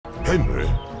Henry?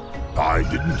 I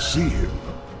didn't see him,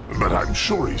 but I'm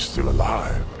sure he's still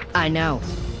alive. I know.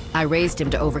 I raised him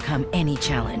to overcome any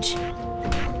challenge.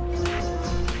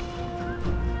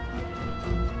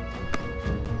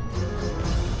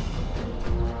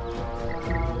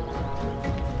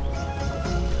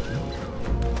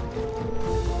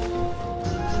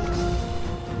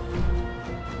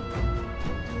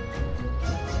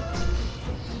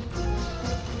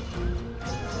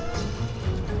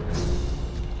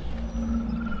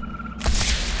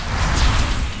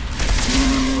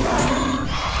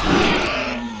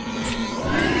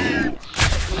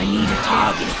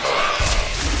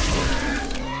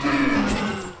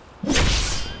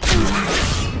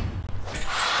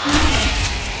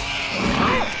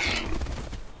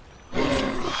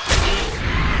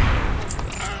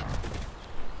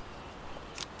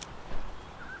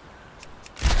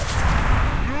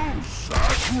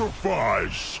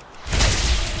 Sacrifice!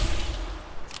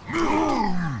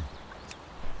 No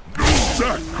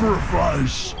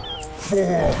sacrifice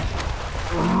for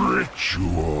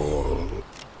ritual.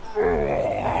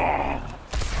 Down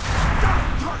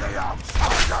to the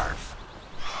outsiders!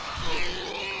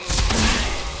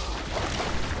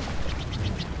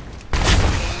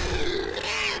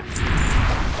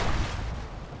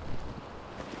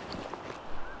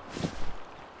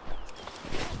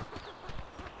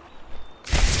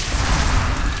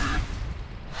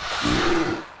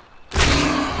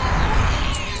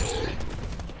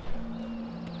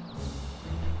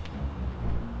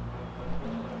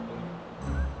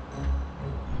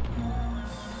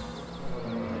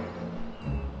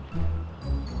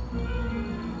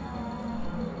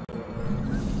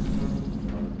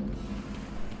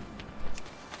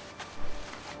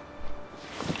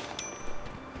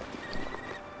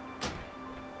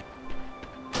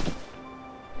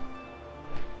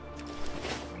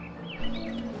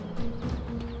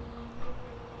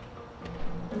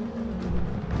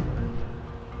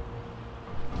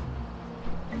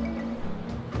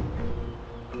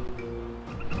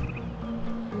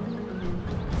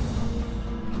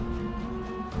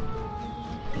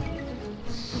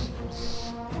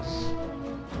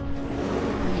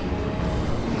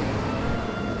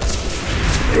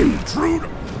 Intruder!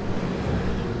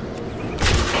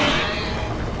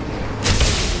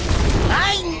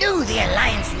 I knew the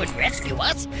Alliance would rescue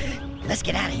us. Let's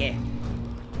get out of here.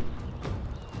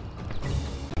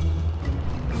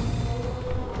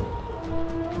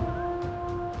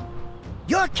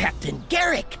 You're Captain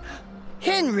Garrick,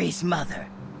 Henry's mother.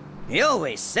 You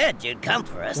always said you'd come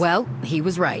for us. Well, he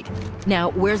was right. Now,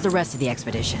 where's the rest of the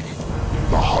expedition?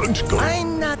 The hunt goes.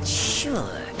 I'm not sure,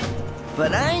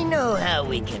 but I know how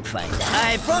we can find out.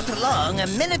 I brought along a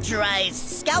miniaturized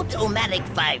Scout-O-Matic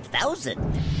 5000.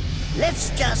 Let's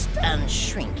just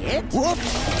unshrink it.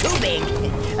 Whoops, too big.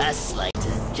 A slight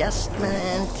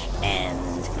adjustment, and...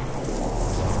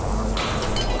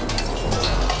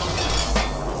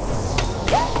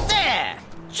 there!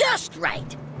 Just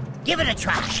right. Give it a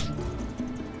try.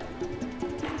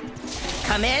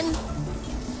 Come in.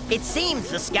 It seems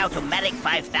the Scout-O-Matic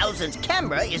 5000's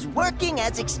camera is working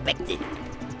as expected.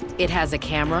 It has a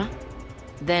camera?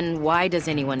 Then why does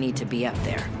anyone need to be up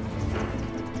there?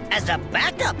 As a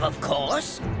backup, of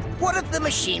course. What if the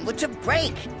machine were to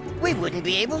break? We wouldn't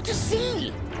be able to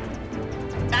see.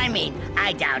 I mean,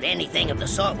 I doubt anything of the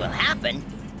sort will happen.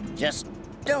 Just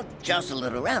don't jostle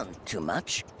it around too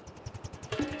much.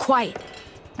 Quiet.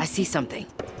 I see something.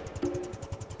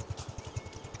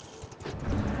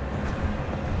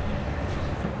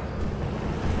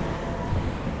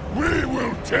 We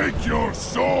will take your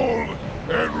soul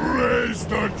and raise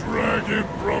the dragon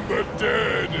from the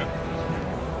dead.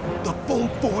 The full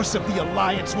force of the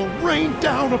Alliance will rain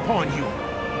down upon you.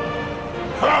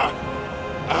 Ha!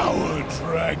 Our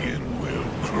dragon will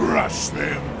crush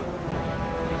them.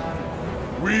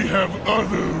 We have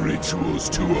other rituals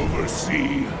to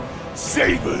oversee.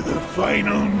 Savor the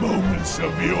final moments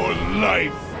of your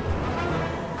life.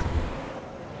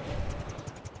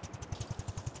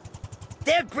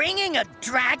 They're bringing a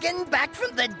dragon back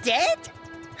from the dead?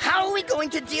 How are we going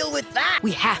to deal with that?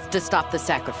 We have to stop the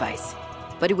sacrifice.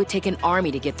 But it would take an army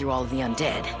to get through all of the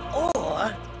undead.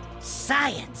 Or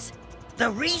science.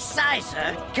 The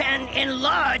resizer can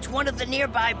enlarge one of the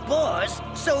nearby boars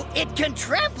so it can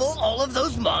trample all of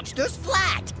those monsters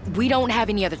flat. We don't have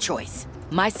any other choice.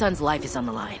 My son's life is on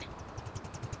the line.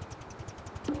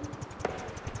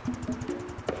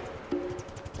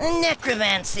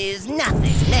 Necromancy is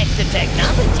nothing next to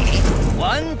technology.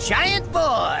 One giant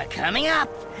boar coming up.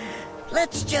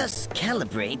 Let's just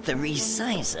calibrate the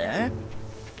resizer.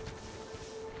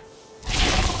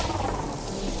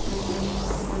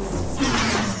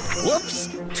 Whoops,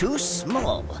 too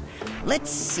small. Let's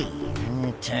see.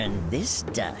 Turn this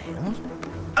dial.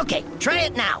 Okay, try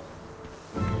it now.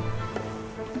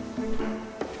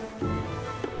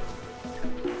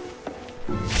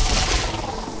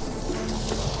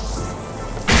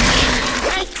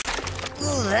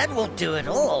 Ooh, that won't do it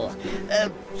all.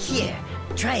 Here,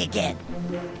 try again.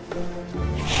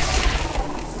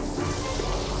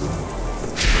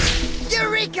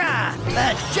 Eureka!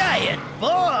 A giant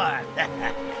boar!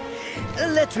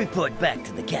 Let's report back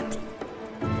to the captain.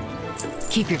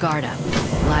 Keep your guard up.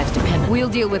 Lives depend on... We'll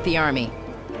deal with the army.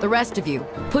 The rest of you,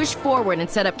 push forward and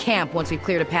set up camp once we've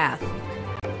cleared a path.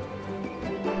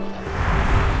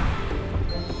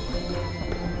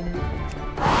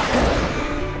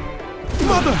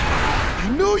 Mother!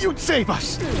 I knew you'd save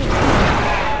us!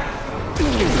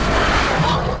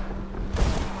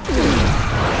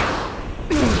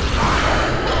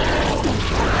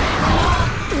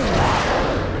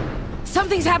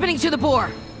 Something's happening to the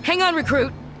boar! Hang on,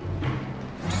 recruit!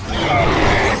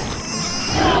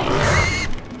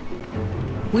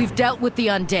 We've dealt with the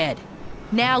undead.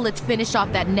 Now let's finish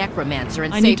off that necromancer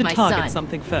and save my son. I need to target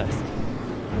something first.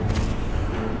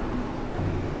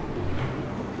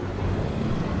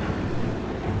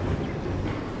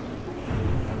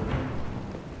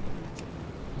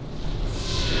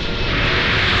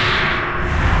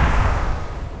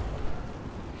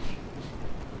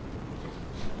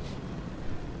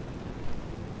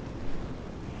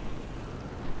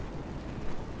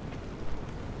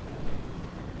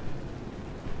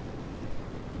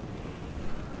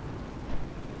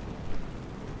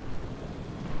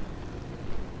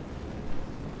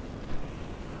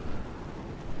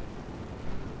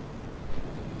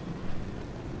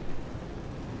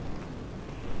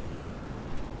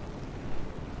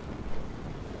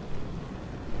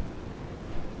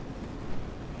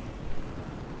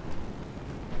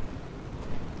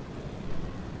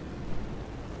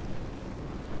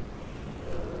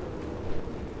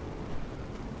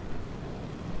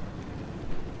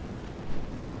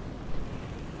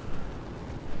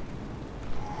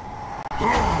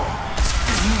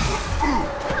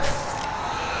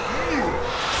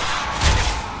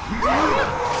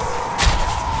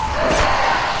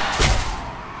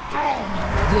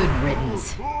 Good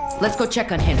riddance. Let's go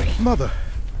check on Henry. Mother,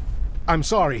 I'm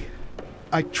sorry.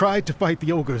 I tried to fight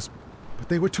the ogres, but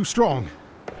they were too strong.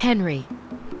 Henry,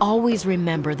 always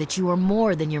remember that you are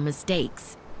more than your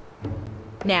mistakes.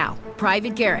 Now,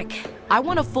 Private Garrick, I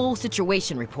want a full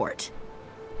situation report.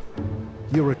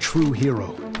 You're a true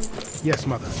hero. Yes,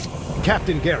 Mother.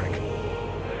 Captain Garrick.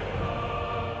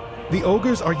 The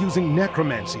ogres are using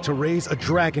necromancy to raise a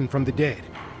dragon from the dead.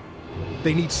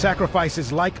 They need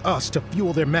sacrifices like us to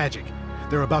fuel their magic.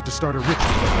 They're about to start a ritual.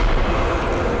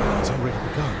 It's already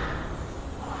begun.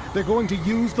 They're going to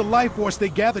use the life force they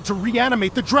gathered to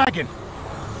reanimate the dragon!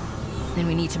 Then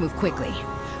we need to move quickly.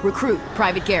 Recruit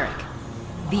Private Garrick.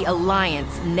 The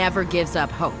Alliance never gives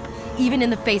up hope, even in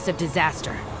the face of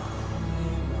disaster.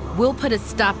 We'll put a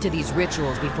stop to these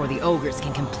rituals before the ogres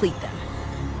can complete them.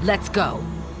 Let's go.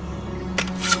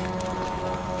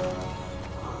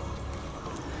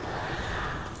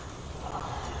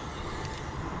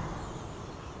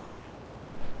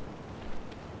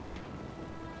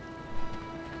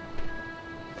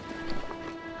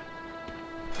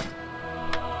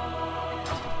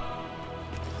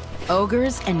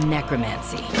 Ogres and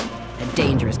necromancy. A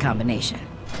dangerous combination.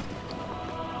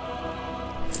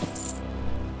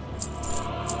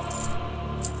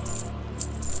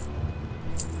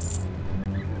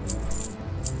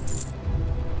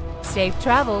 Safe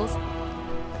travels.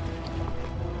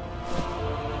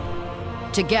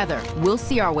 Together, we'll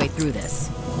see our way through this.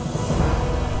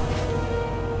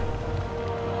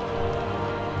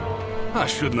 I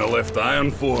shouldn't have left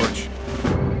Ironforge.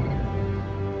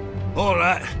 All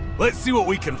right, let's see what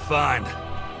we can find.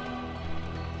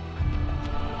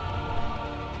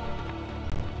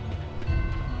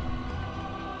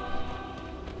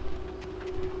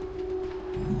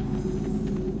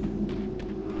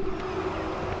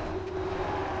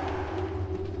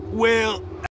 Well,